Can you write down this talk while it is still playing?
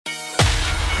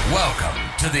Welcome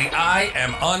to the I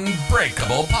Am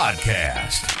Unbreakable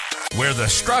podcast, where the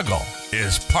struggle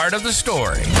is part of the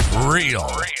story. Real.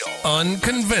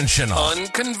 Unconventional.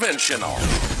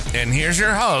 And here's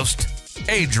your host,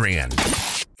 Adrianne.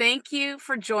 Thank you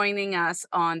for joining us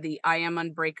on the I Am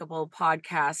Unbreakable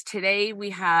podcast. Today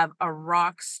we have a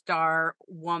rock star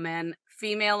woman,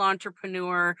 female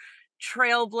entrepreneur,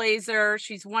 trailblazer.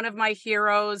 She's one of my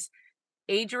heroes,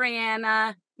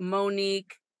 Adriana,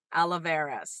 Monique,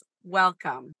 Alvarez.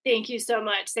 Welcome. Thank you so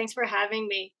much. Thanks for having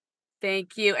me.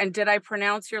 Thank you. And did I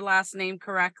pronounce your last name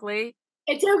correctly?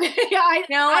 It's okay.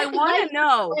 I want to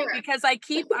know because I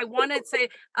want to say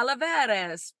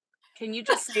Alvarez. Can you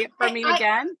just say it for me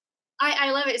again?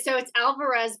 I love it. So it's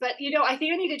Alvarez, but I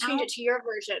think I need to change it to your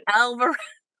version. Alvarez.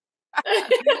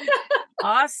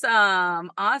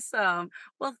 Awesome.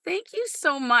 Well, thank you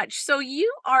so much. So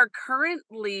you are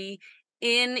currently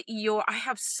I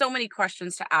have so many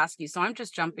questions to ask you, so I'm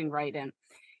just jumping right in.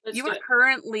 You are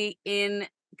currently in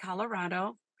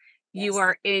Colorado. Yes. You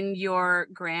are in your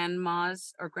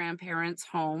grandma's or grandparents'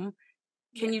 home.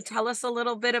 Can you tell us a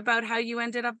little bit about how you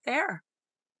ended up there?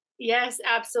 Yes,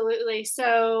 absolutely.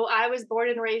 So I was born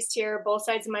and raised here. Both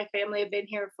sides of my family have been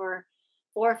here for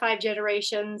 4 or 5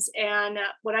 generations. And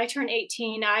when I turned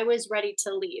 18, I was ready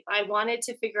to leave. I wanted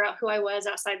to figure out who I was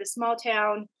outside the small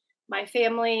town, my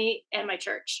family, and my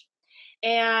church.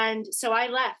 And so I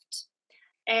left.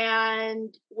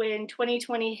 And when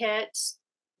 2020 hit,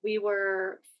 we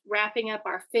were wrapping up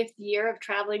our 5th year of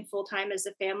traveling full-time as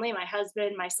a family, my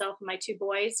husband, myself, and my 2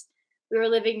 boys. We were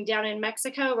living down in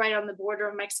Mexico, right on the border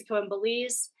of Mexico and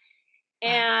Belize.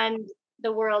 And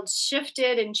the world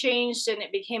shifted and changed, and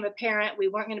it became apparent we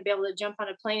weren't going to be able to jump on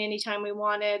a plane anytime we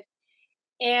wanted.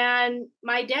 And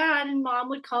my dad and mom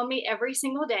would call me every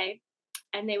single day,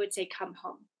 and they would say, "Come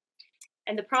home."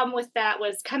 And the problem with that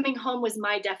was coming home was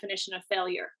my definition of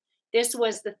failure. This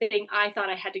was the thing I thought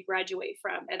I had to graduate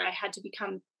from, and I had to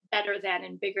become better than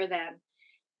and bigger than.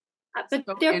 But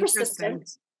so they're persistent.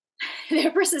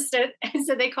 They're persistent. And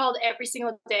so they called every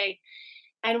single day.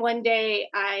 And one day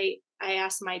I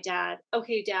asked my dad,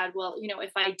 "Okay, Dad, well,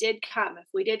 if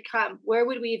we did come, where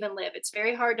would we even live? It's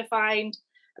very hard to find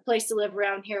a place to live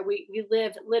around here. We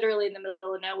live literally in the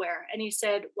middle of nowhere." And he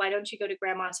said, "Why don't you go to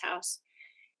Grandma's house?"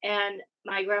 And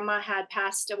my grandma had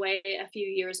passed away a few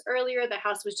years earlier. The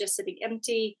house was just sitting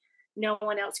empty. No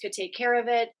one else could take care of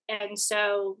it. And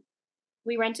so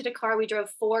we rented a car. We drove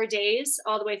 4 days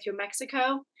all the way through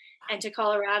Mexico and to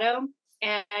Colorado.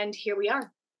 And here we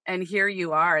are. And here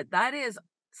you are. That is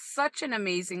such an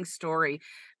amazing story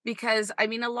because, a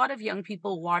lot of young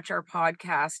people watch our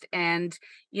podcast and,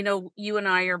 you and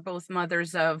I are both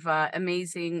mothers of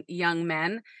amazing young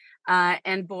men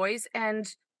and boys.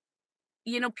 And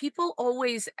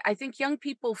I think young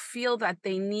people feel that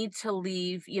they need to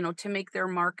leave, to make their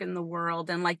mark in the world.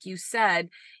 And like you said,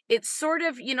 it's sort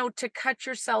of, to cut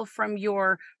yourself from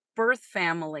your birth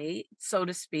family, so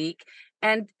to speak,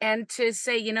 and to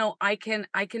say, I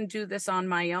can do this on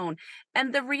my own.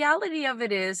 And the reality of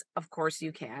it is, of course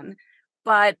you can,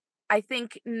 but I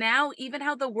think now, even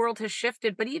how the world has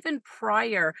shifted, but even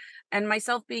prior, and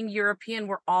myself being European,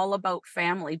 we're all about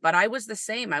family. But I was the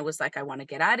same. I was like, I want to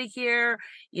get out of here,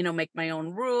 make my own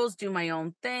rules, do my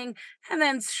own thing. And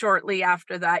then shortly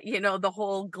after that, the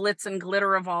whole glitz and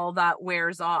glitter of all that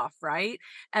wears off, right?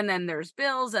 And then there's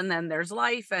bills, and then there's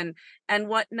life and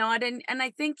whatnot. And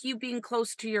I think you being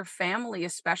close to your family,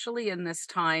 especially in this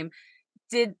time,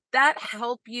 did that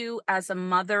help you as a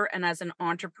mother and as an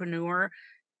entrepreneur?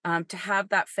 To have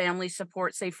that family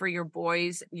support, say for your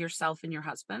boys, yourself and your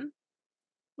husband?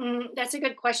 That's a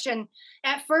good question.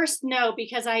 At first, no,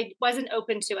 because I wasn't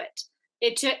open to it.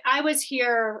 I was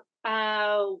here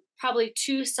probably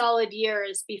 2 solid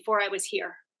years before I was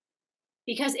here.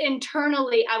 Because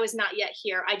internally, I was not yet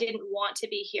here. I didn't want to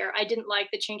be here. I didn't like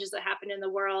the changes that happened in the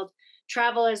world.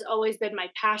 Travel has always been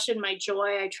my passion, my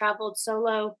joy. I traveled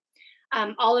solo.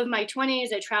 All of my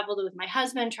 20s, I traveled with my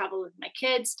husband, traveled with my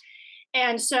kids.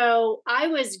 And so I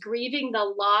was grieving the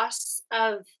loss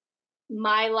of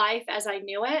my life as I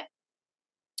knew it.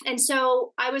 And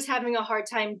so I was having a hard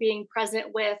time being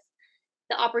present with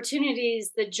the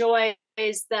opportunities, the joys,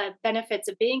 the benefits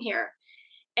of being here.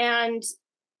 And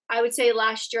I would say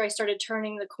last year I started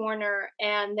turning the corner,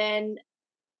 and then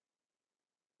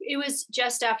it was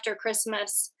just after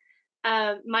Christmas,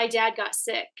 my dad got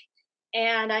sick.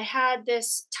 And I had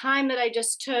this time that I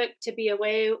just took to be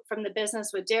away from the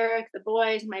business with Derek, the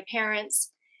boys, my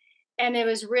parents. And it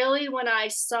was really when I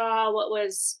saw what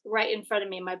was right in front of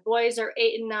me. My boys are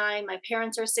 8 and 9. My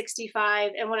parents are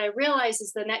 65. And what I realized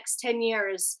is the next 10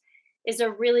 years is a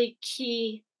really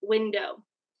key window.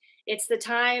 it's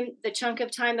the chunk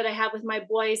of time that I have with my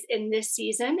boys in this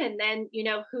season. And then,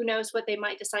 who knows what they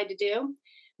might decide to do.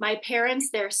 My parents,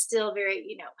 they're still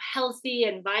very, healthy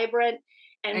and vibrant.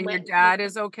 And And your when dad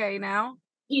is okay now?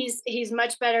 he's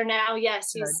much better now.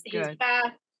 Yes, Good, he's good.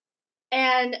 back.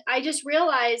 And I just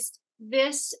realized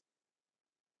this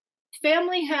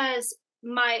family has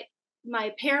my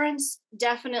parents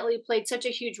definitely played such a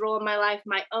huge role in my life.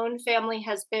 My own family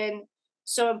has been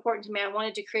so important to me. I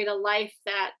wanted to create a life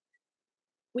that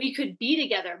we could be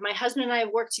together. My husband and I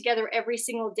have worked together every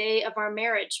single day of our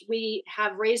marriage. We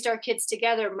have raised our kids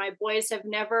together. My boys have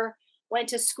never went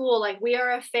to school. Like, we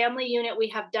are a family unit. We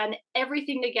have done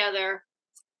everything together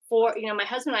for, my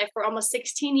husband and I for almost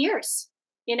 16 years,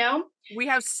 you know? We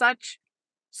have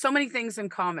so many things in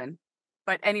common.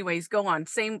 But anyways, go on.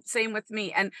 Same with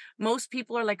me. And most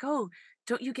people are like, "Oh,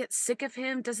 don't you get sick of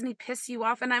him? Doesn't he piss you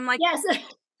off?" And I'm like, Yes.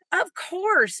 "Of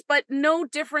course, but no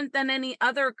different than any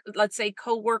other, let's say,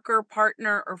 coworker,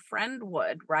 partner, or friend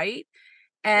would, right?"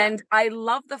 Yeah. And I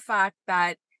love the fact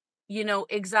that,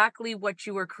 exactly what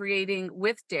you were creating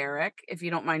with Derek, if you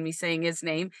don't mind me saying his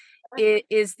name, it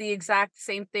is the exact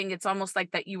same thing. It's almost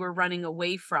like that you were running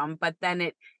away from, but then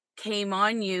it came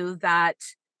on you that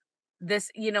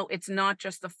this, it's not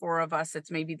just the four of us,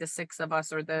 it's maybe the six of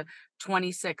us or the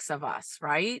 26 of us,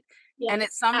 right? And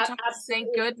it's Yes, sometimes, thank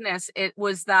absolutely. goodness, it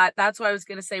was that's why I was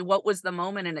going to say, what was the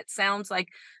moment? And it sounds like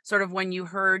sort of when you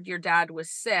heard your dad was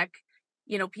sick,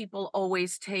 people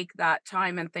always take that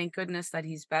time, and thank goodness that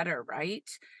he's better, right?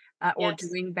 Or Yes.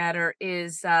 doing better,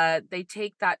 is they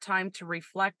take that time to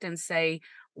reflect and say,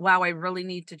 wow, I really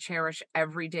need to cherish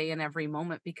every day and every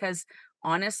moment, because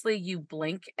honestly, you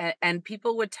blink, and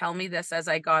people would tell me this as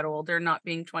I got older, not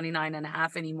being 29 and a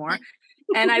half anymore.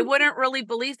 And I wouldn't really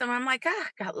believe them. I'm like,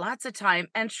 got lots of time.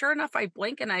 And sure enough, I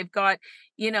blink and I've got,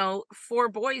 four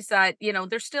boys that,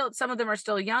 they're still, some of them are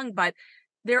still young, but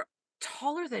they're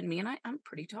taller than me. And I'm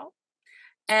pretty tall,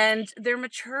 and they're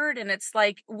matured. And it's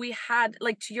like, we had,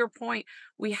 like, to your point,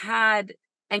 we had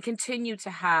and continue to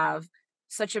have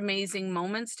such amazing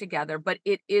moments together, but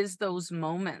it is those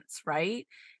moments, right?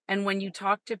 And when you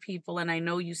talk to people, and I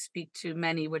know you speak to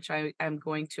many, which I am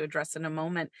going to address in a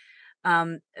moment,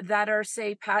 that are,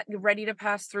 say, ready to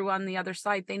pass through on the other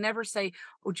side, they never say,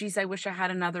 "Oh, geez, I wish I had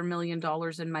another $1 million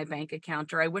in my bank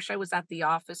account," or "I wish I was at the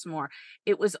office more."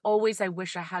 It was always, "I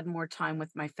wish I had more time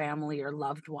with my family or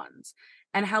loved ones."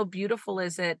 And how beautiful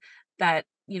is it that,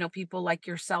 people like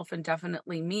yourself, and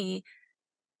definitely me,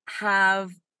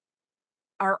 have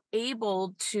are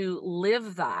able to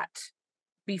live that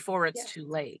before it's Yes. too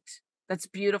late. That's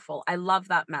beautiful. I love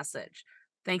that message.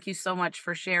 Thank you so much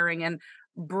for sharing and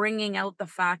bringing out the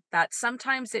fact that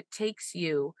sometimes it takes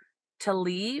you to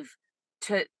leave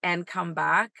and come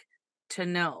back to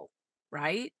know,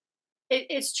 right?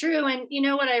 It's true. And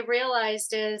what I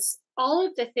realized is all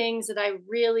of the things that I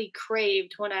really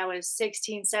craved when I was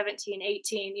 16, 17,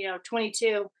 18,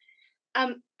 22,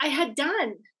 I had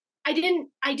done. I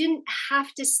didn't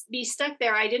have to be stuck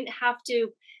there. I didn't have to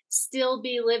still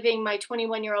be living my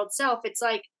 21-year-old self. It's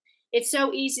like, it's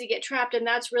so easy to get trapped. And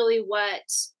that's really what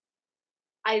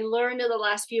I learned in the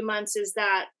last few months, is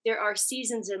that there are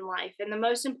seasons in life. And the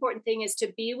most important thing is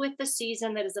to be with the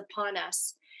season that is upon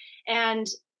us. And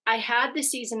I had the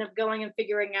season of going and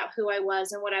figuring out who I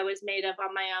was and what I was made of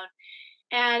on my own.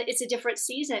 And it's a different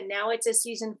season. Now it's a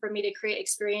season for me to create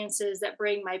experiences that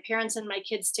bring my parents and my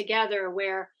kids together,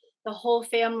 where the whole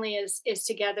family is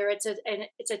together.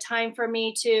 It's a time for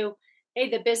me to, hey,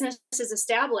 the business is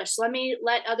established.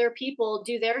 Let other people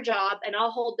do their job and I'll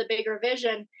hold the bigger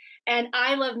vision. And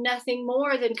I love nothing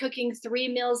more than cooking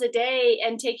 3 meals a day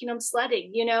and taking them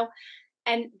sledding.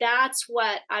 And that's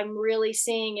what I'm really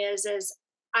seeing is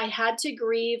I had to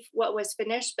grieve what was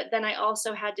finished, but then I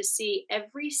also had to see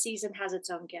every season has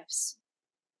its own gifts.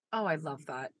 Oh, I love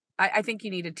that. I think you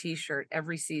need a t-shirt.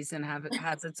 Every season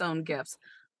has its own gifts.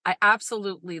 I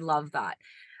absolutely love that.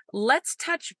 Let's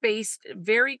touch base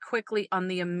very quickly on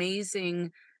the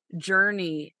amazing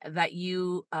journey that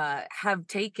you have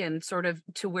taken sort of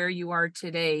to where you are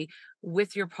today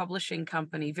with your publishing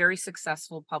company, very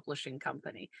successful publishing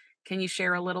company. Can you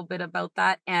share a little bit about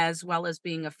that, as well as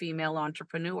being a female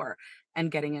entrepreneur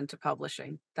and getting into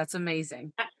publishing? That's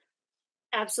amazing.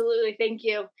 Absolutely. Thank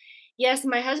you. Yes,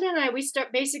 my husband and I, we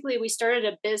started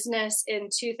a business in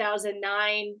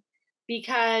 2009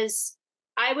 because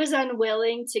I was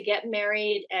unwilling to get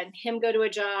married and him go to a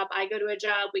job. I go to a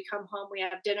job, we come home, we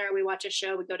have dinner, we watch a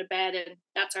show, we go to bed, and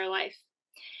that's our life.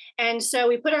 And so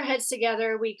we put our heads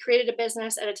together. We created a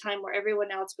business at a time where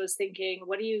everyone else was thinking,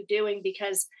 what are you doing?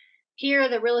 Because here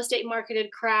the real estate market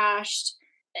had crashed.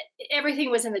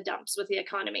 everything was in the dumps with the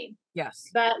economy. Yes.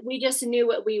 But we just knew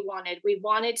what we wanted. We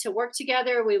wanted to work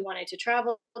together. We wanted to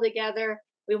travel together.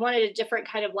 We wanted a different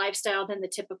kind of lifestyle than the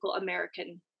typical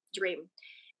American dream.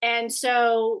 And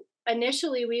so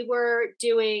initially we were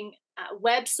doing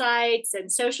websites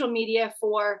and social media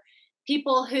for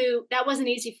people who that wasn't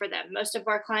easy for them. Most of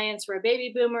our clients were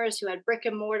baby boomers who had brick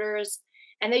and mortars,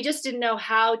 and they just didn't know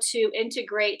how to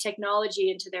integrate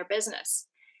technology into their business.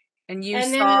 And you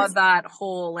And then saw that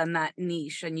hole and that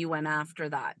niche and you went after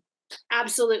that.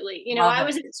 absolutely. Love I it.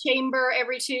 was at chamber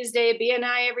every Tuesday,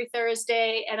 BNI every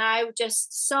Thursday, and I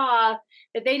just saw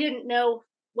that they didn't know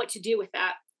what to do with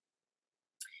that.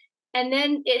 And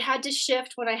then it had to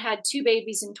shift when I had two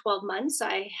babies in 12 months.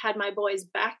 I had my boys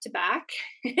back to back.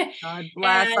 God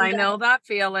bless. I And know that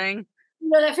feeling.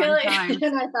 I feel Fun like, times.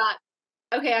 and I thought,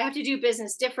 okay, I have to do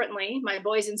business differently. My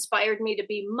boys inspired me to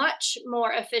be much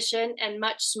more efficient and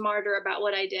much smarter about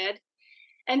what I did.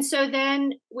 And so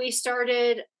then we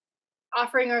started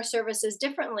offering our services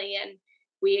differently, and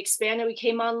we expanded. We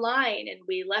came online and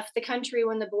we left the country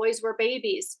when the boys were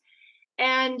babies.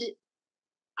 And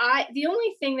the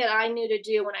only thing that I knew to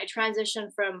do when I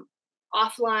transitioned from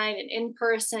offline and in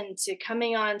person to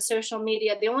coming on social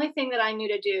media, the only thing that I knew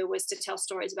to do was to tell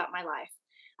stories about my life.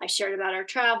 I shared about our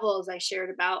travels. I shared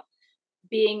about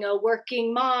being a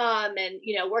working mom and,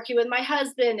 working with my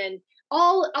husband and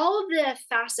all of the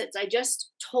facets. I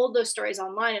just told those stories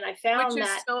online, and I found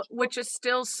that Which is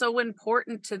still so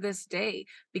important to this day,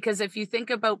 because if you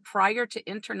think about prior to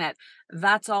internet,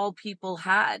 that's all people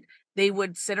had. They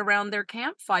would sit around their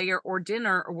campfire or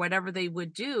dinner or whatever they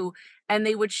would do, and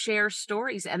they would share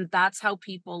stories, and that's how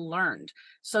people learned.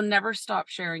 So never stop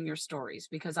sharing your stories,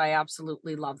 because I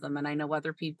absolutely love them, and I know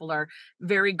other people are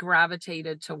very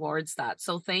gravitated towards that.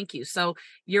 So thank you. So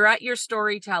you're at your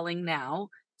storytelling now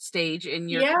stage in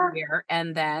your yeah. career,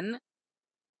 and then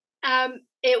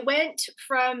It went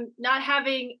from not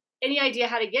having any idea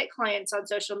how to get clients on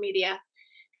social media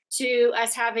to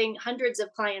us having hundreds of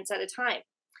clients at a time.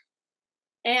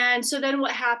 And so then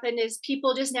what happened is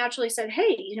people just naturally said,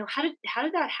 "Hey, how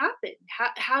did that happen?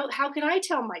 How can I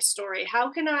tell my story?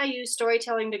 How can I use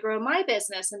storytelling to grow my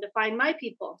business and to find my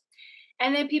people?"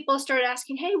 And then people started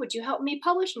asking, "Hey, would you help me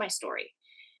publish my story?"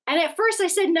 And at first I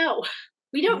said, "No,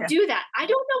 we don't yeah, do that. I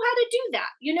don't know how to do that.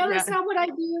 yeah. That's not what I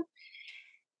do."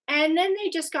 And then they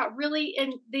just got really,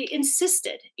 and they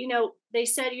insisted, they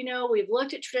said, "We've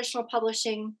looked at traditional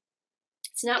publishing.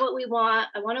 It's not what we want.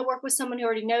 I want to work with someone who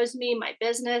already knows me, my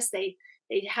business. They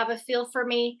have a feel for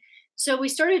me." So we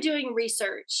started doing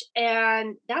research,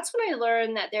 and that's when I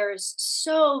learned that there's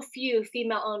so few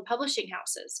female-owned publishing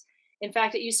houses. In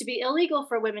fact, it used to be illegal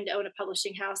for women to own a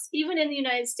publishing house, even in the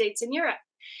United States and Europe.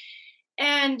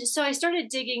 And so I started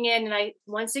digging in, and I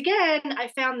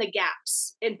found the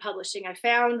gaps in publishing. I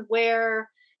found where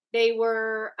they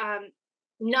were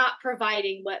not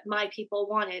providing what my people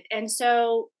wanted. And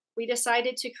so we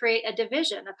decided to create a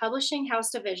division, a publishing house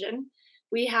division.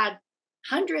 We had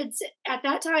hundreds at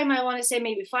that time. I want to say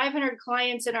maybe 500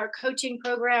 clients in our coaching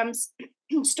programs,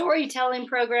 storytelling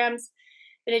programs.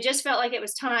 But it just felt like it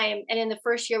was time. And in the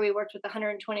first year, we worked with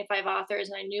 125 authors,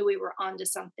 and I knew we were onto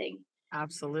something.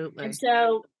 Absolutely. And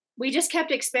so we just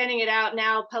kept expanding it out.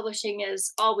 Now publishing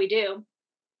is all we do.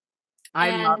 I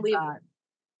And love we've that.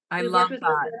 I we've love worked with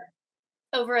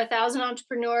that. over 1,000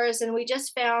 entrepreneurs, and we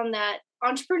just found that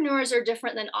entrepreneurs are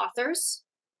different than authors.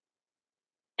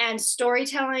 And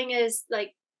storytelling is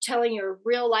like telling your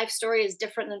real life story is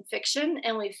different than fiction.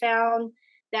 And we found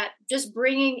that just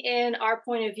bringing in our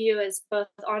point of view as both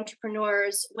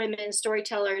entrepreneurs, women,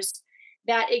 storytellers,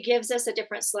 that it gives us a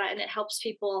different slant, and it helps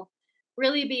people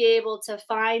really be able to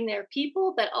find their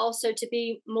people, but also to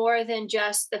be more than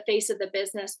just the face of the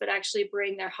business, but actually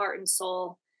bring their heart and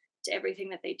soul to everything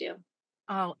that they do.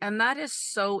 Oh, and that is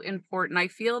so important. I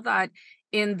feel that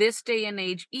in this day and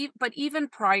age, but even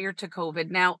prior to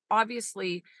COVID, now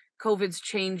obviously COVID's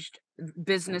changed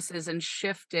businesses and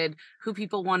shifted who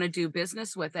people want to do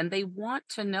business with, and they want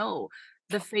to know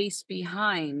the face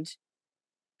behind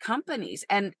companies.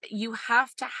 And you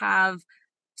have to have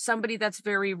somebody that's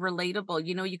very relatable.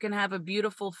 You can have a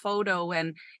beautiful photo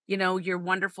and, your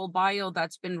wonderful bio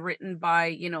that's been written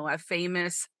by, a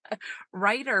famous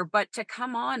writer, but to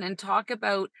come on and talk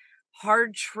about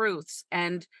hard truths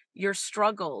and your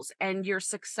struggles and your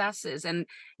successes. And,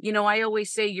 I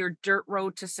always say your dirt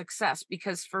road to success,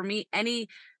 because for me, any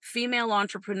female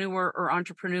entrepreneur or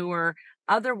entrepreneur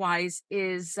otherwise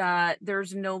is,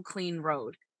 there's no clean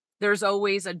road. There's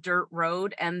always a dirt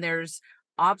road, and there's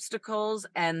obstacles,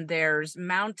 and there's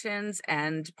mountains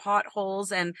and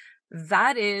potholes, and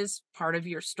that is part of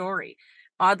your story.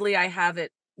 Oddly, I have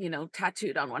it,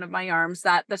 tattooed on one of my arms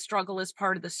that the struggle is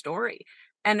part of the story.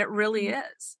 And it really Mhm.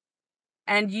 is.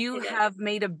 And you It is. have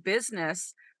made a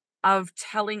business of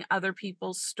telling other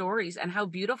people's stories. And how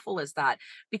beautiful is that?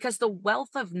 Because the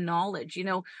wealth of knowledge,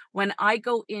 when I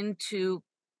go into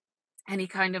any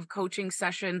kind of coaching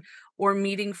session or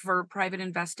meeting for private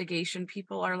investigation,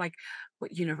 people are like,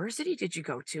 what university did you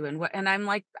go to? And I'm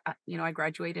like, I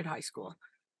graduated high school.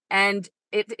 And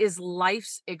it is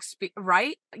life's experience,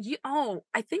 right?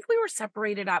 I think we were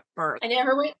separated at birth. I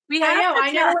never went. We I have know. to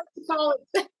I never tell, went to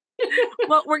college.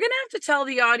 well, we're going to have to tell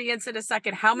the audience in a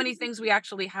second how many things we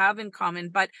actually have in common.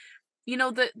 But,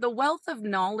 the wealth of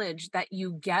knowledge that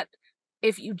you get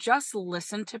if you just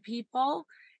listen to people.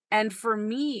 And for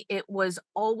me, it was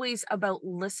always about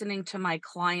listening to my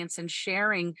clients and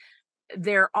sharing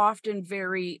their often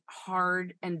very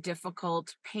hard and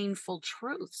difficult, painful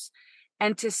truths.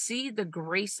 And to see the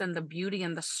grace and the beauty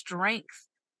and the strength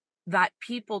that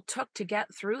people took to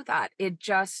get through that.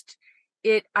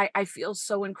 I feel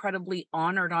so incredibly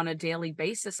honored on a daily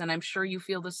basis. And I'm sure you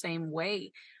feel the same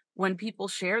way when people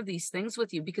share these things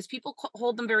with you, because people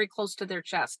hold them very close to their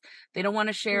chest. They don't want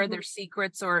to share Mhm. their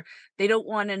secrets, or they don't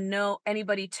want to know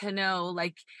anybody to know.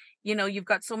 Like, you've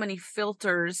got so many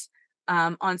filters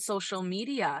on social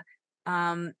media,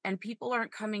 and people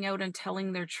aren't coming out and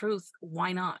telling their truth.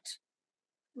 Why not?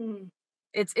 Mm.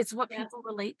 It's what Yeah, people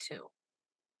relate to.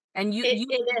 And it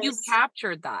you've is.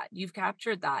 captured that. You've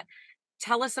captured that.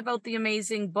 Tell us about the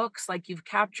amazing books. Like, you've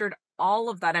captured all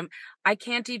of that. I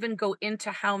can't even go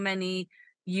into how many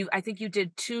I think you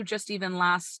did two, just even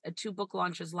two book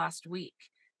launches last week,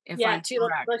 if Yeah, I'm two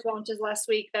correct. book launches last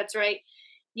week. That's right.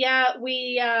 Yeah,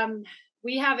 we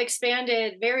have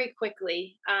expanded very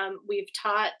quickly. We've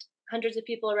taught hundreds of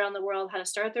people around the world how to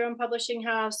start their own publishing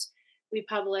house. We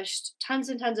published tons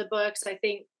and tons of books. I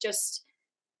think just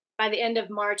by the end of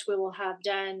March, we will have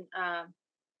done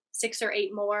 6 or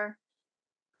 8 more.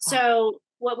 Oh, So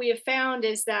what we have found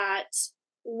is that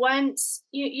once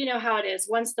you know how it is,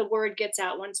 once the word gets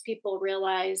out, once people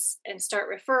realize and start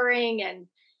referring and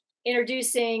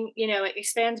introducing, it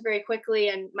expands very quickly.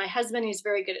 And my husband is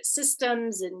very good at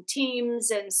systems and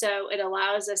teams, and so it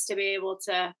allows us to be able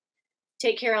to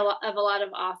take care of a lot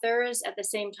of authors at the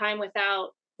same time without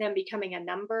them becoming a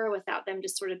number, without them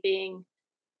just sort of being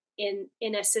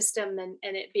in a system, and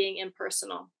it being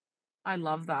impersonal. I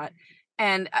love that.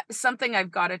 And something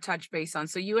I've got to touch base on.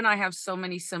 So you and I have so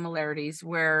many similarities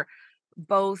where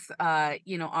both,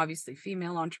 obviously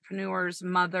female entrepreneurs,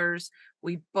 mothers,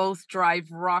 we both drive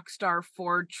Rockstar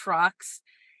Ford trucks.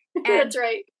 And That's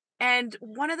right. And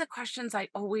one of the questions I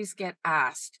always get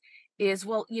asked is,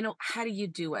 well, how do you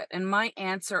do it? And my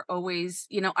answer always,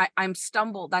 I'm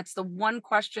stumbled. That's the one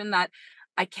question that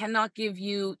I cannot give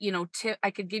you, tip.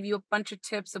 I could give you a bunch of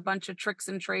tips, a bunch of tricks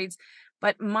and trades,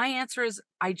 but my answer is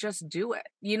I just do it.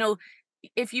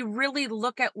 If you really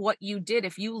look at what you did,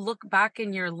 if you look back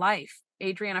in your life,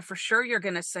 Adriana, for sure you're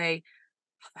going to say,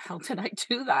 how the hell did I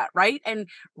do that? Right. And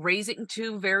raising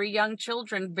two very young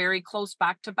children very close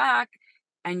back to back.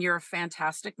 And you're a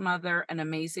fantastic mother, an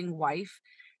amazing wife.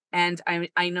 And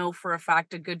I know for a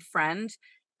fact a good friend,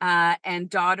 and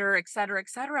daughter, et cetera, et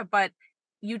cetera. But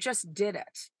you just did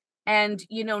it. And,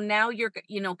 now you're,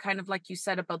 kind of like you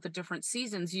said about the different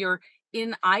seasons,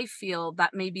 I feel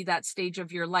that maybe that stage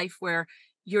of your life where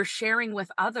you're sharing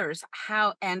with others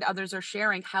how, and others are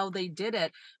sharing how they did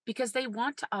it because they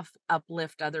want to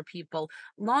uplift other people.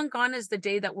 Long gone is the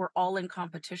day that we're all in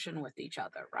competition with each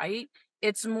other, right?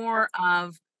 It's more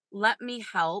of, let me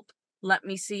help, let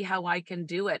me see how I can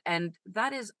do it. And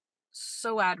that is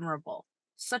so admirable.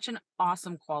 Such an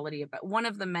awesome quality, about one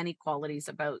of the many qualities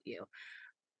about you.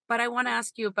 But I want to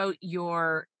ask you about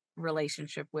your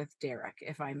relationship with Derek,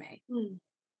 if I may. Mm.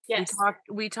 We Yes.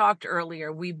 talked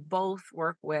earlier. We both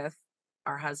work with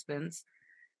our husbands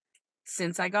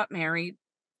since I got married.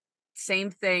 Same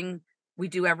thing. We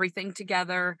do everything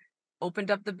together,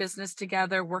 opened up the business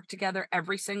together, work together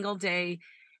every single day.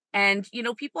 And,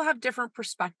 people have different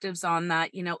perspectives on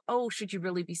that. Oh, should you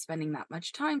really be spending that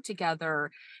much time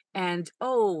together? And,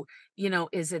 oh,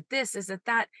 is it this? Is it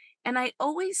that? And I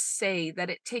always say that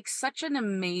it takes such an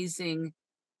amazing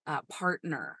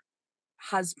partner,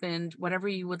 husband, whatever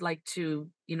you would like to,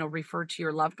 refer to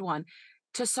your loved one,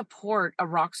 to support a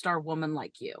rock star woman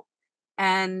like you.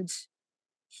 And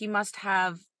he must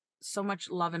have so much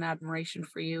love and admiration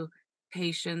for you,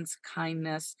 patience,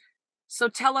 kindness. So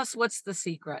tell us, what's the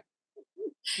secret?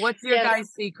 What's your Yes.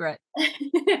 guy's secret?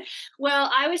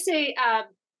 Well, I would say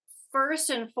first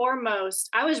and foremost,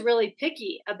 I was really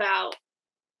picky about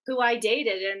who I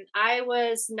dated, and I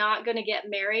was not going to get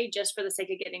married just for the sake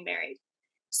of getting married.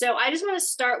 So I just want to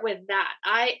start with that.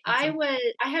 I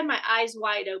had my eyes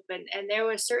wide open, and there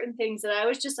were certain things that I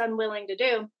was just unwilling to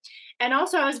do. And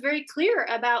also I was very clear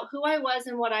about who I was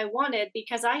and what I wanted,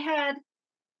 because I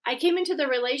came into the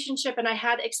relationship and I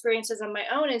had experiences on my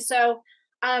own. And so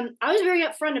I was very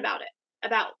upfront about it,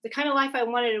 about the kind of life I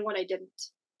wanted and what I didn't.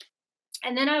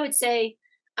 And then I would say,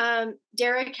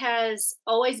 Derek has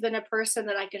always been a person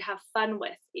that I could have fun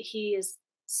with. He is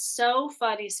so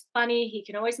fun. He's funny. He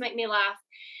can always make me laugh.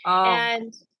 Oh,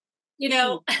 And, you key.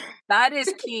 know, That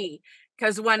is key.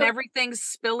 Because when everything's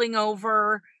spilling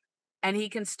over and he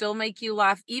can still make you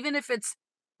laugh, even if it's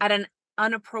at an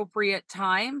inappropriate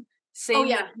time. oh, Same with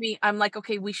yeah, me. I'm like,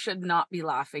 okay, we should not be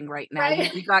laughing right now.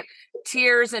 right. You got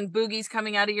tears and boogies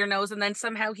coming out of your nose, and then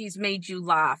somehow he's made you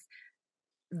laugh.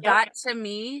 Yep. That to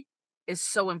me is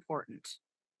so important,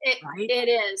 It, right? it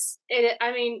is.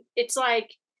 I mean, it's like,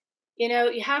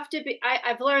 you have to be,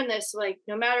 I've learned this, like,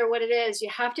 no matter what it is, you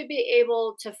have to be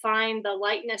able to find the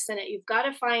lightness in it. You've got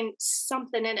to find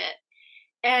something in it.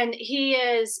 And he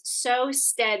is so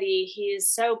steady. He's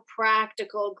so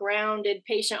practical, grounded,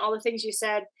 patient, all the things you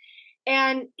said.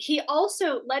 And he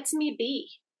also lets me be.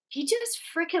 He just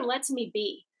freaking lets me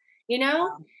be, you know?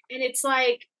 Um, And it's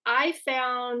like, I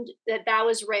found that that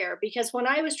was rare, because when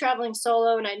I was traveling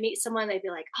solo and I'd meet someone, they'd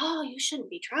be like, oh, you shouldn't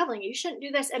be traveling. You shouldn't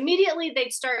do this. Immediately,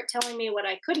 they'd start telling me what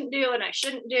I couldn't do and I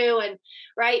shouldn't do. And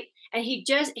right. And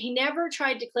he never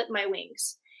tried to clip my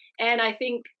wings. And I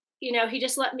think, he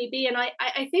just let me be. And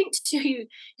I think too,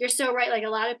 you're so right. Like, a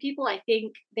lot of people, I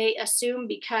think they assume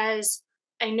because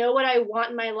I know what I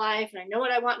want in my life and I know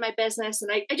what I want in my business,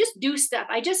 and I just do stuff.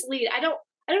 I just lead. I don't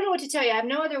know what to tell you. I have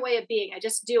no other way of being. I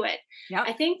just do it. yep.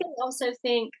 I think they also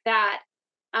think that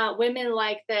women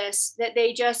like this, that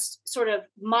they just sort of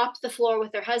mop the floor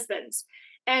with their husbands.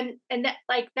 And that,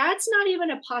 like, that's not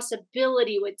even a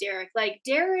possibility with Derek. Like,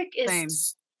 Derek Same.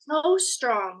 is so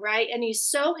strong, right? And he's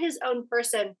so his own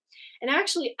person. And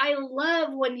actually, I love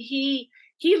when he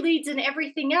leads in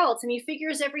everything else and he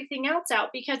figures everything else out,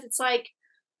 because it's like,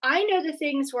 I know the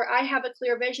things where I have a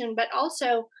clear vision, but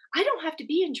also I don't have to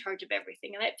be in charge of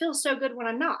everything. And it feels so good when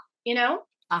I'm not, you know?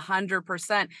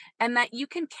 100%. And that you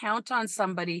can count on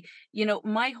somebody.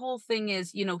 My whole thing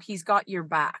is, he's got your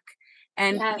back.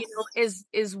 And, Yes.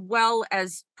 as well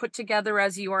as put together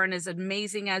as you are and as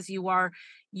amazing as you are,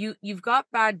 you've got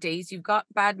bad days, you've got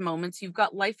bad moments, you've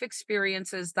got life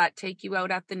experiences that take you out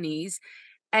at the knees.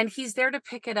 And he's there to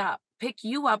pick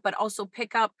you up, but also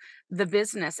pick up the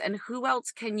business. And who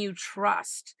else can you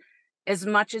trust as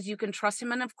much as you can trust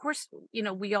him? And of course,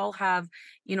 we all have,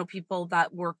 people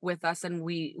that work with us and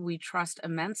we trust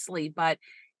immensely, but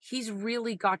he's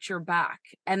really got your back.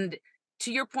 And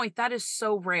to your point, that is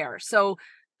so rare. So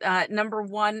number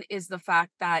one is the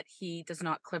fact that he does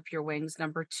not clip your wings.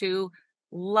 Number two,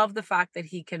 love the fact that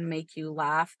he can make you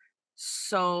laugh.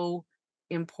 So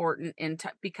important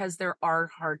because there are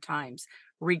hard times,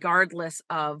 regardless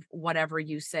of whatever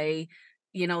you say.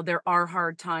 There are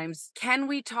hard times. Can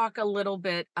we talk a little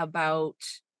bit about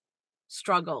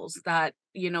struggles that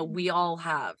we all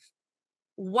have?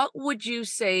 What would you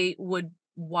say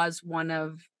was one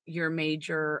of your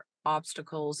major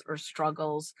obstacles or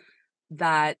struggles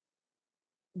that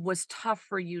was tough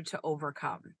for you to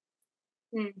overcome?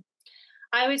 Mm.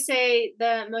 I would say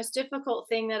the most difficult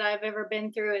thing that I've ever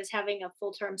been through is having a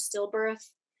full term stillbirth.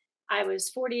 I was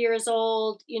 40 years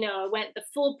old. I went the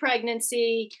full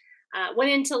pregnancy,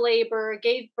 went into labor,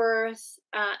 gave birth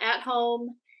at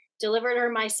home, delivered her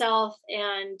myself,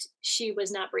 and she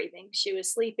was not breathing. She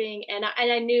was sleeping, and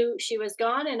I knew she was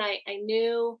gone, and I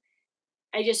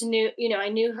just knew, I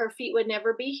knew her feet would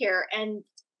never be here, and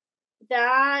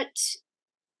that,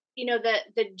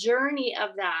 the journey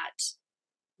of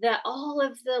that, all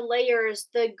of the layers,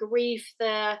 the grief,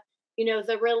 the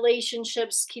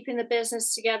relationships, keeping the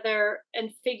business together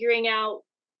and figuring out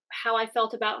how I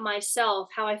felt about myself,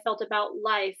 how I felt about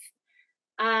life,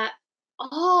 uh,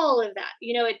 all of that,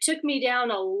 it took me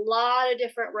down a lot of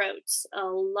different roads, a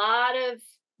lot of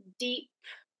deep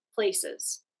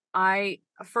places. I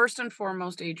first and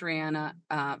foremost, Adriana,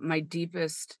 my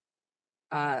deepest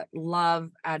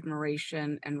love,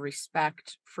 admiration, and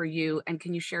respect for you. And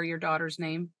can you share your daughter's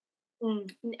name?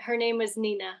 Her name was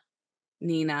Nina.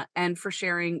 Nina, and for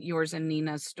sharing yours and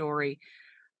Nina's story.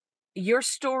 Your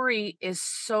story is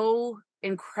so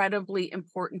incredibly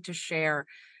important to share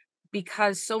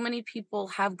because so many people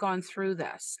have gone through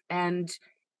this, and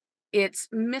it's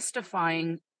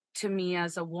mystifying to me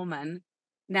as a woman.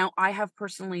 Now, I have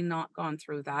personally not gone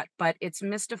through that, but it's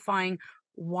mystifying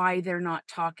why they're not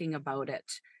talking about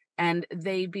it. And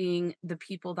they being the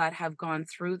people that have gone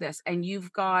through this, and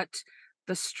you've got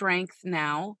the strength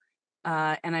now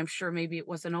and I'm sure maybe it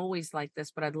wasn't always like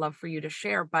this, but I'd love for you to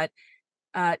share. But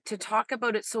to talk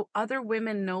about it so other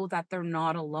women know that they're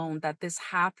not alone, that this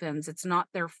happens. It's not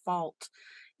their fault.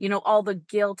 All the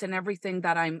guilt and everything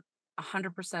that I'm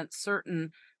 100%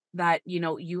 certain that,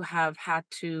 you have had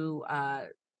to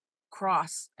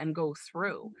cross and go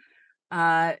through.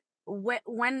 Uh,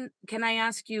 when can I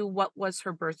ask you what was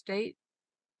her birth date?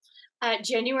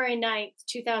 January 9th,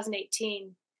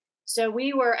 2018. So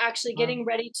we were actually Wow. getting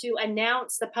ready to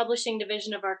announce the publishing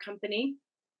division of our company.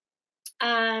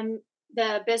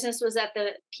 The business was at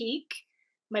the peak.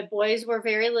 My boys were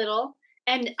very little,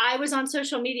 and I was on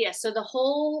social media. So the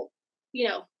whole,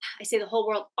 I say the whole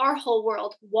world, our whole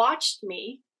world watched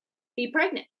me be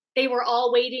pregnant. They were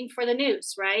all waiting for the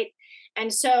news, right?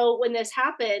 And so when this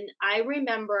happened, I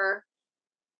remember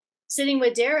sitting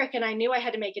with Derek, and I knew I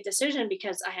had to make a decision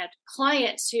because I had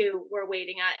clients who were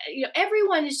waiting.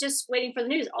 Everyone is just waiting for the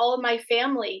news. All of my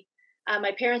family,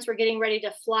 my parents were getting ready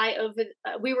to fly over.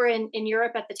 We were in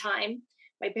Europe at the time.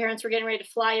 My parents were getting ready to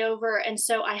fly over. And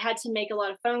so I had to make a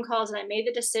lot of phone calls, and I made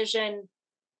the decision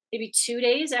maybe 2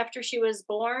 days after she was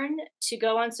born to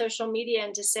go on social media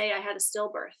and to say I had a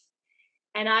stillbirth.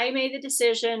 And I made the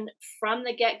decision from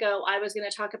the get go, I was going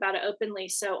to talk about it openly.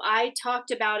 So I talked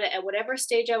about it at whatever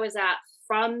stage I was at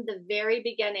from the very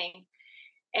beginning.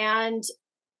 And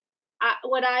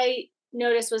what I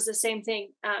noticed was the same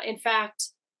thing. In fact,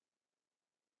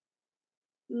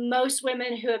 most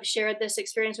women who have shared this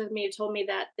experience with me have told me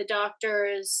that the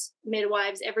doctors,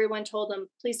 midwives, everyone told them,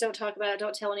 please don't talk about it.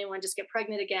 Don't tell anyone, just get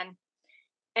pregnant again.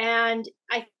 And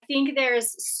I think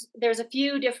there's a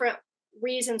few different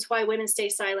reasons why women stay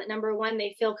silent. Number one,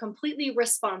 they feel completely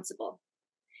responsible.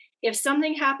 If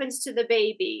something happens to the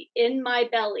baby in my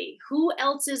belly, who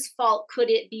else's fault could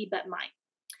it be but mine?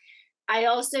 I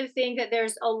also think that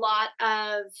there's a lot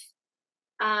of,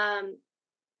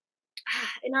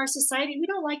 in our society, we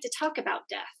don't like to talk about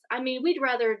death. I mean, we'd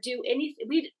rather do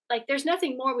anything. There's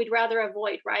nothing more we'd rather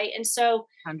avoid, right? And so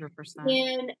 100%.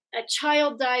 when a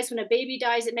child dies, when a baby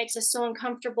dies, it makes us so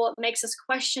uncomfortable. It makes us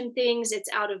question things. It's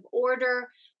out of order.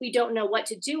 We don't know what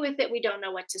to do with it. We don't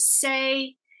know what to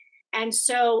say. And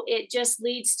so it just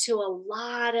leads to a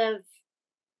lot of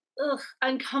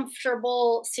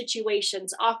uncomfortable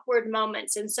situations, awkward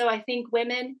moments. And so I think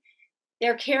women,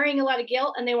 they're carrying a lot of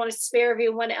guilt, and they want to spare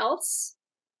everyone else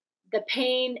the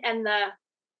pain and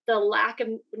the lack of,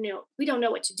 we don't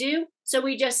know what to do. So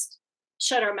we just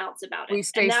shut our mouths about it. We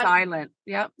stay silent.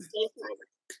 Yep. Stay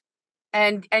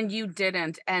silent. And you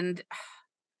didn't. And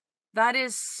that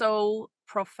is so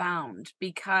profound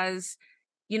because,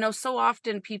 so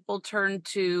often people turn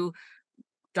to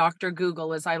Dr.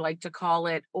 Google, as I like to call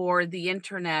it, or the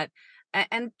internet,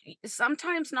 and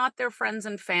sometimes not their friends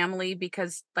and family,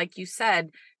 because like you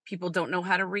said, people don't know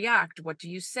how to react. What do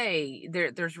you say?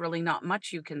 There's really not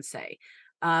much you can say.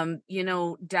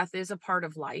 Death is a part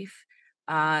of life.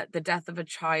 The death of a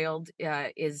child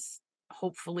is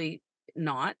hopefully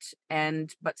not,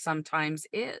 but sometimes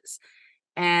is.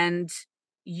 And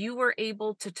you were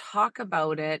able to talk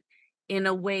about it in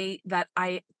a way that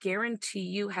I guarantee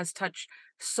you has touched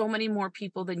so many more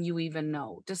people than you even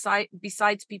know.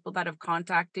 Besides people that have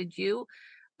contacted you,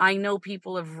 I know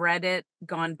people have read it,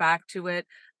 gone back to it,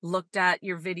 looked at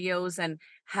your videos, and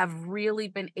have really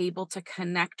been able to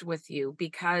connect with you,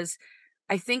 because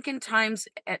I think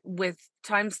with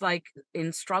times like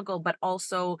in struggle, but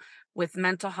also with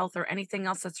mental health or anything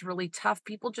else that's really tough,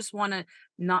 people just want to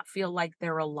not feel like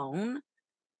they're alone.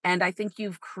 And I think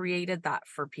you've created that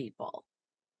for people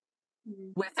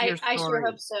with your I sure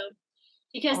hope story. so,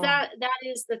 because Oh, that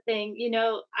is the thing.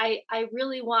 I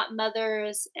really want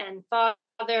mothers and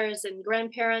fathers and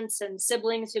grandparents and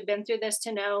siblings who've been through this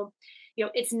to know,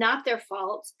 it's not their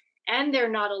fault, and they're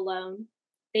not alone.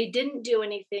 They didn't do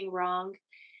anything wrong.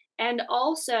 And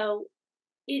also,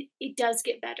 it does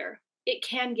get better. It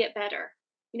can get better.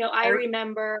 I are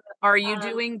remember, are you um,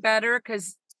 doing better?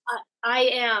 Because I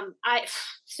am.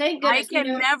 Thank I goodness.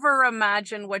 can never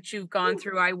imagine what you've gone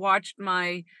through. I watched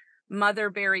my mother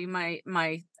bury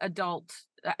my adult,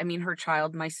 I mean her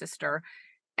child, my sister,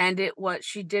 and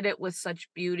she did it with such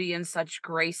beauty and such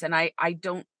grace. And I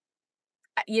don't,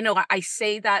 I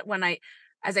say that when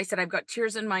as I said, I've got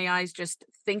tears in my eyes just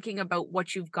thinking about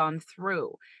what you've gone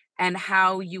through and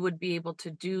how you would be able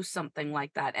to do something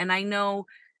like that. And I know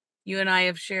you and I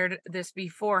have shared this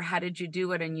before. How did you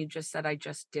do it? And you just said, I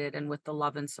just did, and with the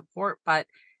love and support. But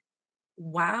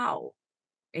wow,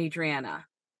 Adriana,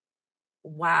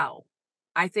 wow.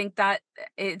 I think that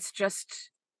it's just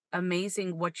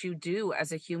amazing what you do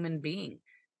as a human being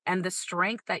and the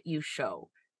strength that you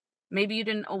show. Maybe you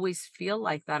didn't always feel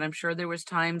like that. I'm sure there was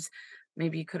times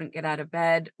maybe you couldn't get out of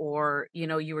bed, or,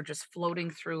 you were just floating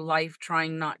through life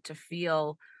trying not to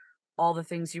feel all the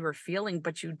things you were feeling,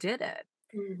 but you did it.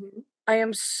 Mhm. I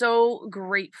am so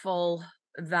grateful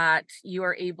that you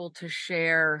are able to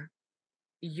share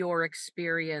your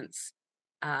experience,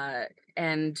 uh,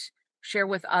 and share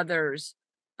with others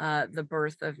the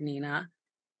birth of Nina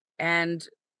and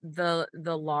the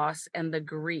loss and the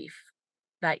grief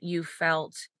that you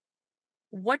felt.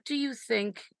 What do you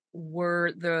think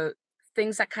were the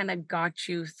things that kind of got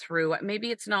you through?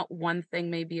 Maybe it's not one thing,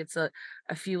 maybe it's a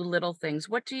few little things.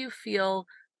 What do you feel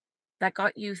that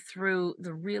got you through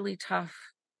the really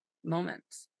tough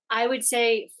moments? I would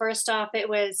say, first off, it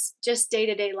was just day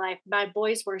to day life. My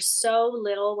boys were so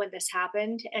little when this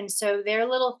happened. And so their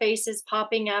little faces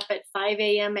popping up at 5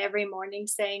 a.m. every morning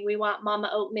saying, "We want mama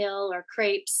oatmeal or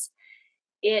crepes."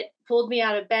 It pulled me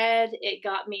out of bed. It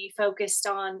got me focused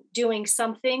on doing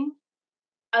something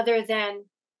other than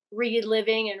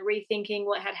reliving and rethinking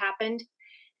what had happened.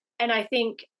 And I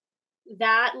think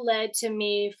that led to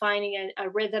me finding a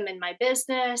rhythm in my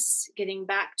business, getting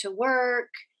back to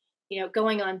work,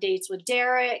 going on dates with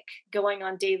Derek, going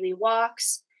on daily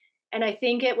walks. And I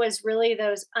think it was really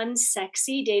those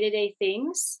unsexy day to day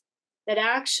things that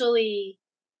actually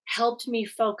helped me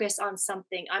focus on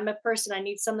something. I'm a person, I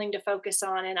need something to focus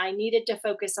on, and I needed to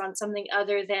focus on something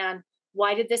other than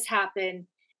why did this happen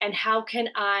and how can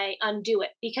I undo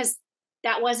it? Because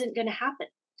that wasn't going to happen.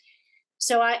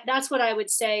 So that's what I would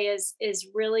say is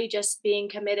really just being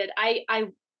committed. I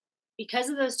because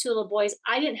of those two little boys,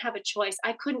 I didn't have a choice.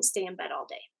 I couldn't stay in bed all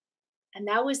day. And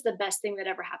that was the best thing that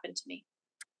ever happened to me.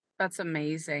 That's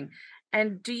amazing.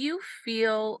 And do you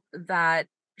feel that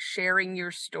sharing your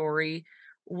story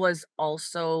was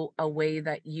also a way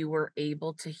that you were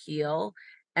able to heal?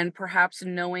 And perhaps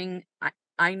knowing,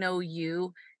 I know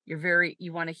you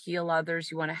want to heal others,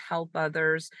 you want to help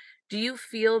others. Do you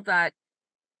feel that,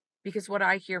 because what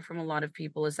I hear from a lot of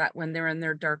people is that when they're in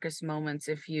their darkest moments,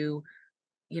 if you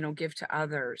give to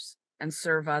others and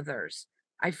serve others,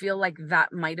 I feel like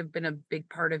that might have been a big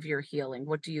part of your healing.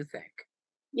 What do you think?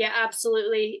 Yeah,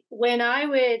 absolutely. When I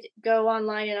would go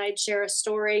online and I'd share a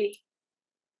story,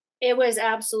 it was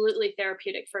absolutely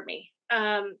therapeutic for me.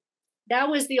 That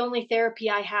was the only therapy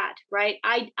I had, right?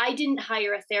 I didn't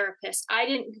hire a therapist. I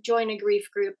didn't join a grief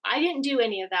group. I didn't do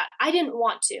any of that. I didn't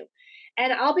want to.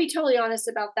 And I'll be totally honest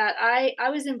about that. I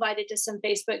was invited to some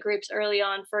Facebook groups early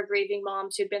on for grieving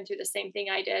moms who'd been through the same thing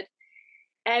I did.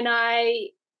 And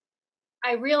I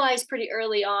realized pretty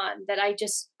early on that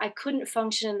I couldn't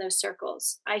function in those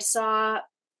circles. I saw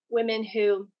women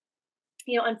who,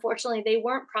 unfortunately they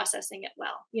weren't processing it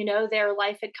well. Their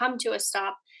life had come to a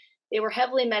stop. They were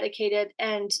heavily medicated,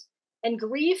 and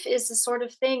grief is the sort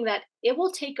of thing that it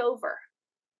will take over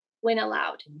when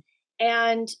allowed.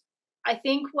 And I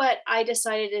think what I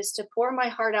decided is to pour my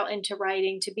heart out into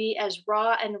writing, to be as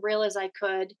raw and real as I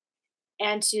could,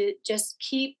 and to just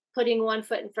keep putting one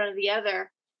foot in front of the other.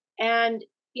 And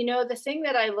the thing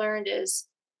that I learned is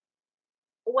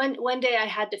one day I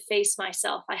had to face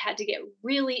myself. I had to get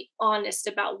really honest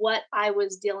about what I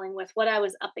was dealing with, what I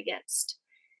was up against.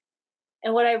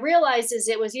 And what I realized is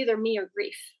it was either me or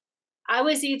grief. I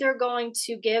was either going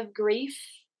to give grief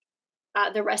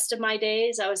the rest of my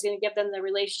days. I was going to give them the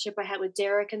relationship I had with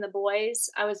Derek and the boys.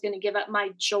 I was going to give up my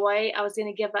joy. I was going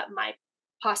to give up my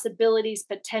possibilities,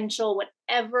 potential,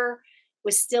 whatever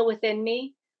was still within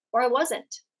me, or I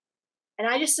wasn't. And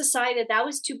I just decided that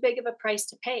was too big of a price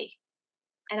to pay.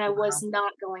 And I was Wow.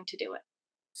 not going to do it.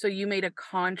 So you made a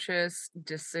conscious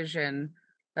decision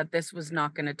that this was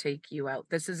not going to take you out.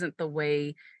 This isn't the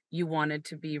way you wanted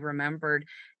to be remembered.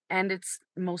 And it's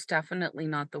most definitely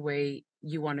not the way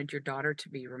you wanted your daughter to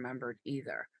be remembered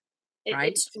either,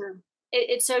 right? It's true.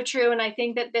 It's so true. And I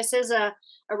think that this is a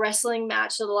wrestling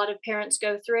match that a lot of parents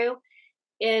go through.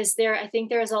 I think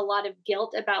there is a lot of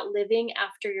guilt about living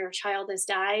after your child has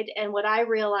died. And what I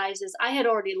realized is I had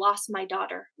already lost my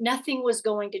daughter. Nothing was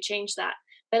going to change that.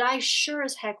 But I sure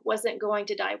as heck wasn't going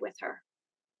to die with her.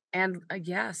 And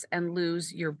yes, and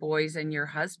lose your boys and your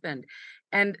husband.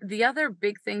 And the other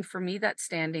big thing for me that's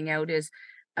standing out is,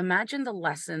 imagine the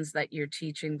lessons that you're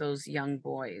teaching those young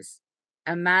boys.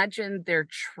 Imagine their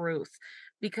truth,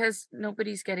 because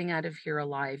nobody's getting out of here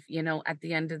alive. At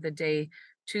the end of the day,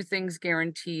 two things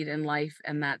guaranteed in life,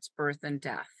 and that's birth and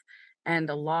death, and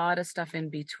a lot of stuff in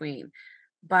between.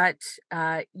 But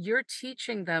you're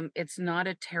teaching them it's not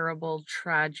a terrible,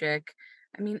 tragic.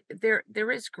 I mean,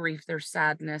 there is grief, there's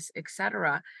sadness,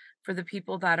 etc., for the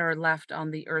people that are left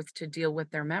on the earth to deal with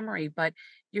their memory. But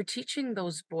you're teaching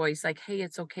those boys, like, hey,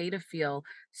 it's okay to feel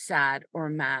sad or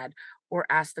mad or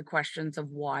ask the questions of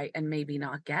why and maybe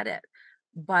not get it.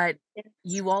 but Yes.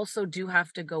 you also do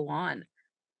have to go on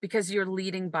because you're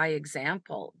leading by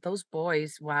example. Those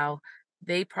boys, wow,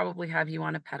 they probably have you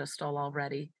on a pedestal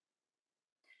already.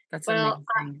 That's Well,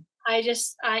 amazing. I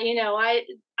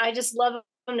just love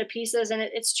them to pieces, and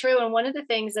it's true. And one of the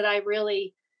things that I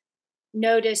really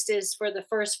noticed is for the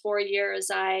first 4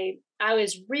 years, I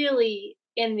was really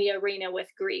in the arena with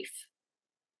grief,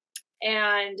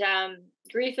 and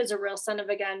grief is a real son of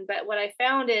a gun. But what I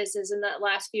found is in the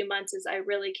last few months is I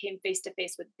really came face to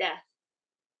face with death,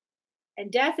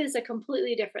 and death is a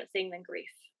completely different thing than grief.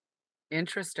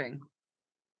 Interesting.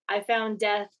 I found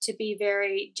death to be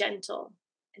very gentle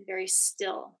and very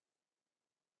still.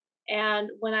 And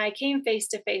when I came face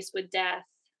to face with death,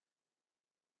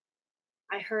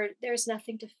 I heard there's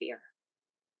nothing to fear.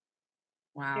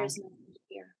 Wow. There's nothing to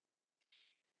fear.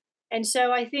 And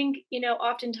so I think,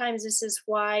 oftentimes this is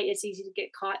why it's easy to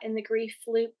get caught in the grief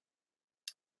loop,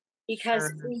 because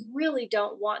Sure. we really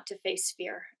don't want to face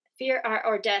fear. Fear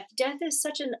or death. Death is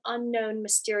such an unknown,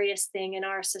 mysterious thing in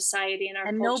our society and our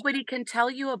And culture. nobody can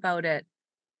tell you about it.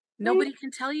 Mm, Nobody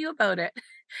can tell you about it.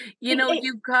 it- it-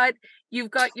 You've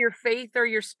got your faith or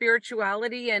your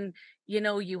spirituality, and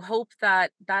you hope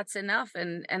that that's enough,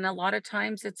 and a lot of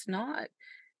times it's not.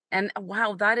 And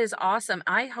wow, that is awesome.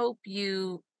 I hope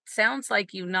you sounds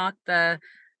like you knocked the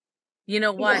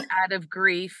yeah. out of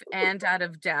grief and out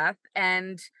of death,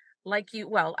 and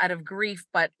out of grief,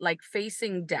 but like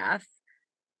facing death,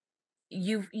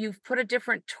 you've put a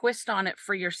different twist on it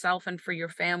for yourself and for your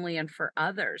family and for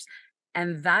others.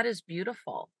 And that is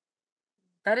beautiful.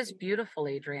 That is beautiful,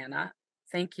 Adriana.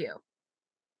 Thank you.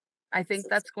 I think So-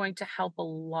 that's going to help a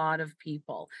lot of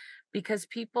people, because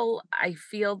people, I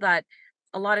feel that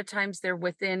a lot of times they're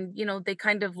within, they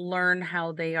kind of learn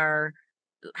how their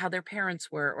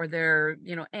parents were, or their,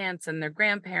 aunts and their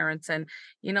grandparents. And,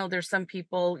 there's some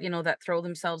people, that throw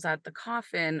themselves at the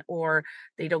coffin, or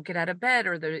they don't get out of bed,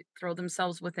 or they throw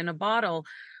themselves within a bottle,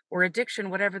 or addiction,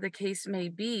 whatever the case may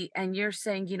be. And you're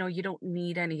saying, you don't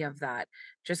need any of that.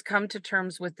 Just come to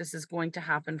terms with this is going to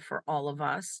happen for all of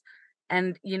us.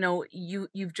 And,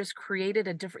 you've just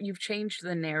created you've changed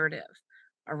the narrative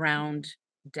around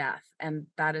death. And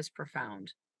that is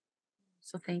profound.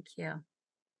 So thank you.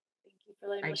 Thank you for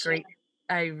letting I me share. great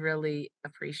I really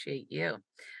appreciate you.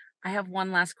 I have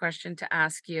one last question to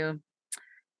ask you.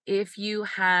 If you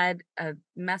had a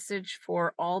message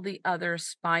for all the other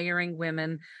aspiring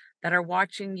women that are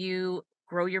watching you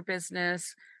grow your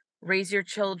business, raise your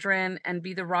children, and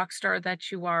be the rock star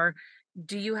that you are,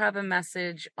 do you have a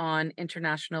message on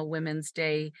International Women's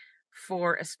Day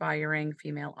for aspiring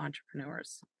female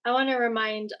entrepreneurs? I want to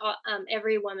remind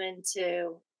every woman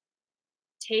to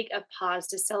take a pause,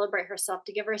 to celebrate herself,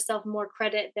 to give herself more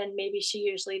credit than maybe she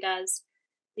usually does.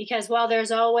 Because while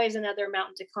there's always another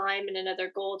mountain to climb and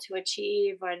another goal to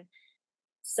achieve, and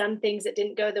some things that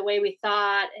didn't go the way we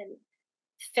thought, and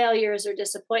failures or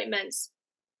disappointments,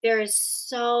 there is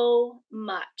so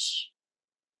much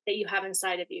that you have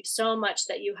inside of you, so much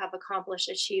that you have accomplished,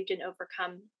 achieved, and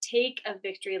overcome. Take a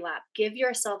victory lap. Give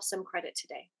yourself some credit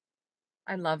today.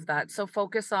 I love that. So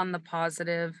focus on the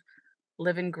positive,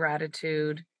 live in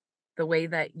gratitude, the way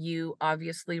that you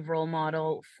obviously role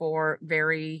model for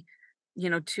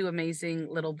two amazing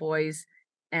little boys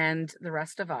and the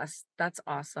rest of us. That's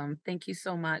awesome. Thank you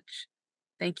so much.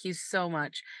 Thank you so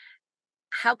much.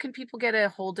 How can people get a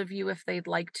hold of you if they'd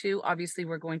like to? Obviously,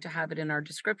 we're going to have it in our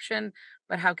description,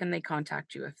 but how can they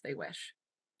contact you if they wish?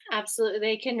 Absolutely.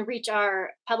 They can reach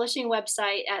our publishing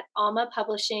website at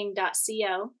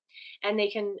almapublishing.co, and they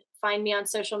can find me on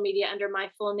social media under my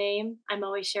full name. I'm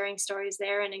always sharing stories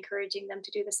there and encouraging them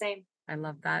to do the same. I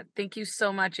love that. Thank you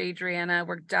so much, Adriana.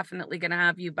 We're definitely going to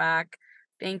have you back.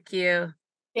 Thank you.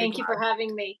 Thank you for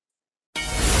having me.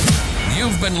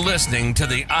 You've been listening to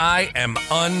the I Am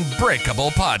Unbreakable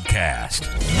podcast.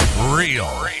 Real,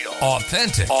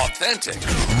 authentic,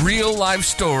 real life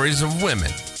stories of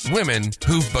women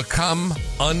who've become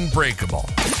unbreakable.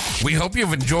 We hope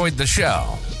you've enjoyed the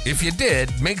show. If you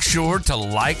did, make sure to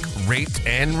like, rate,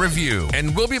 and review.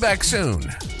 And we'll be back soon.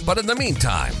 But in the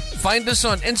meantime, find us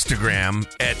on Instagram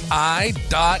at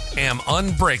I.am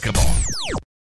Unbreakable.